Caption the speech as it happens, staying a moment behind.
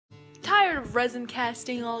tired of resin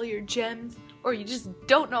casting all your gems? Or you just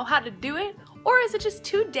don't know how to do it? Or is it just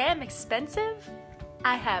too damn expensive?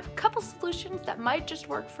 I have a couple solutions that might just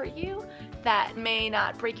work for you, that may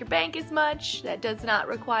not break your bank as much, that does not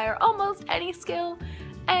require almost any skill,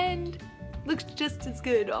 and looks just as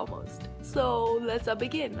good almost. So let's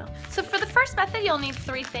begin. So for the first method, you'll need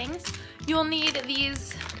three things. You'll need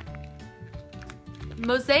these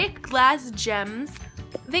mosaic glass gems.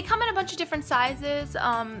 They come in a bunch of different sizes.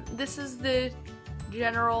 This is the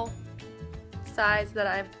general size that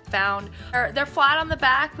I've found. They're flat on the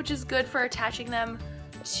back, which is good for attaching them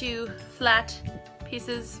to flat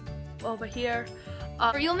pieces over here.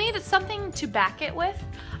 You'll need something to back it with.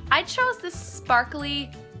 I chose this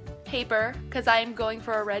sparkly paper because I'm going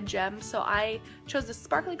for a red gem, so I chose this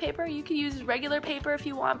sparkly paper. You can use regular paper if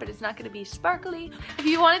you want, but it's not going to be sparkly. If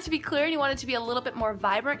you want it to be clear and you want it to be a little bit more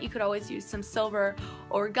vibrant, you could always use some silver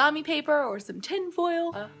origami paper or some tin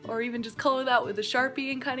foil, or even just color that with a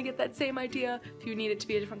Sharpie and kind of get that same idea if you need it to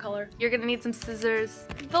be a different color. You're going to need some scissors.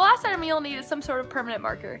 The last item you'll need is some sort of permanent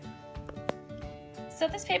marker. So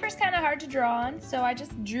this paper's kind of hard to draw on, so I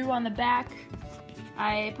just drew on the back.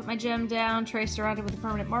 I put my gem down, traced around it with a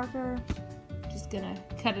permanent marker. Just gonna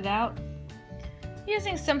cut it out.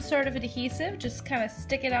 Using some sort of adhesive, just kind of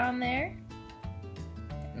stick it on there.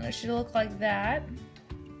 And it should look like that.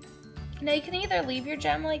 Now you can either leave your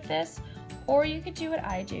gem like this, or you could do what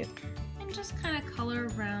I do. And just kind of color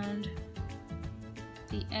around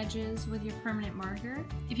the edges with your permanent marker.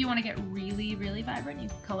 If you want to get really, really vibrant, you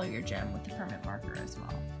can color your gem with the permanent marker as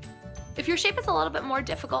well. If your shape is a little bit more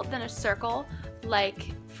difficult than a circle, like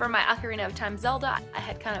for my Ocarina of Time Zelda, I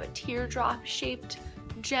had kind of a teardrop shaped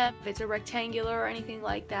gem. If it's a rectangular or anything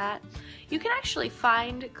like that, you can actually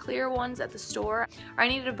find clear ones at the store. I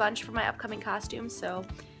needed a bunch for my upcoming costume, so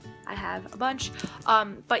I have a bunch.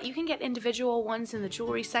 But you can get individual ones in the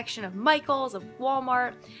jewelry section of Michael's, of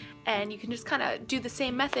Walmart, and you can just kind of do the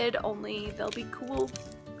same method, only they'll be cool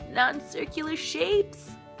non-circular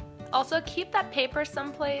shapes. Also, keep that paper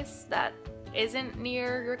someplace that isn't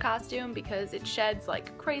near your costume because it sheds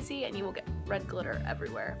like crazy and you will get red glitter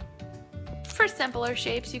everywhere. For simpler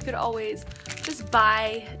shapes, you could always just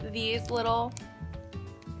buy these little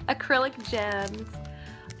acrylic gems.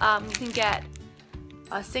 You can get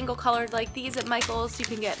a single colored like these at Michael's. You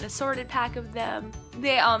can get an assorted pack of them.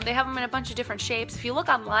 They have them in a bunch of different shapes. If you look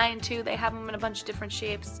online too, they have them in a bunch of different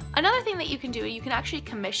shapes. Another thing that you can do, you can actually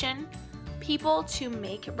commission people to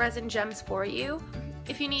make resin gems for you.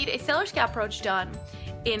 If you need a Sailor Scout brooch done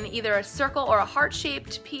in either a circle or a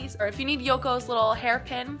heart-shaped piece, or if you need Yoko's little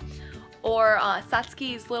hairpin or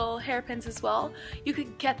Satsuki's little hairpins as well, you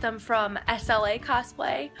could get them from SLA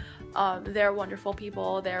Cosplay. They're wonderful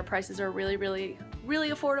people. Their prices are really, really, really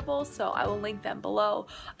affordable, so I will link them below.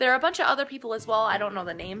 There are a bunch of other people as well I don't know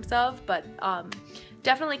the names of, but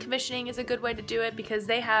definitely commissioning is a good way to do it because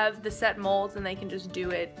they have the set molds and they can just do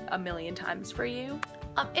it a million times for you.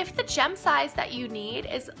 If the gem size that you need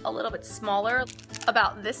is a little bit smaller,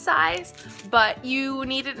 about this size, but you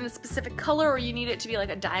need it in a specific color or you need it to be like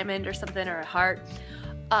a diamond or something or a heart,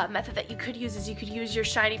 method that you could use is you could use your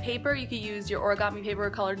shiny paper, you could use your origami paper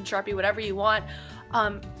colored in Sharpie, whatever you want,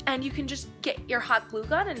 and you can just get your hot glue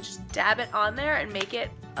gun and just dab it on there and make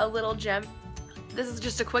it a little gem. This is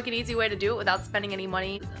just a quick and easy way to do it without spending any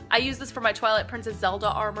money. I use this for my Twilight Princess Zelda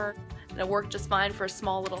armor, and it worked just fine for a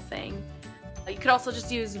small little thing. You could also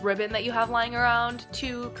just use ribbon that you have lying around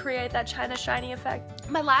to create that China shiny effect.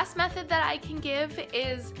 My last method that I can give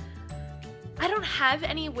is, I don't have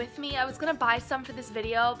any with me. I was gonna buy some for this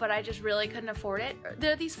video, but I just really couldn't afford it.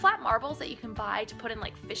 There are these flat marbles that you can buy to put in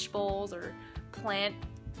like fish bowls or plant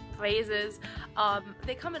vases.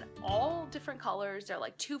 They come in all different colors. They're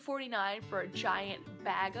like $2.49 for a giant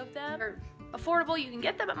bag of them. They're affordable. You can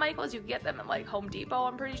get them at Michael's. You can get them at like Home Depot,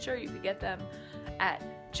 I'm pretty sure. You could get them at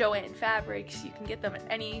Joann Fabrics. You can get them at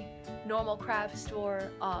any normal craft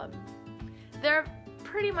store. They're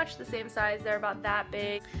pretty much the same size. They're about that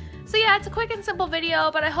big. So yeah, it's a quick and simple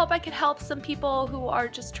video, but I hope I could help some people who are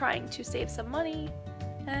just trying to save some money,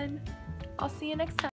 and I'll see you next time.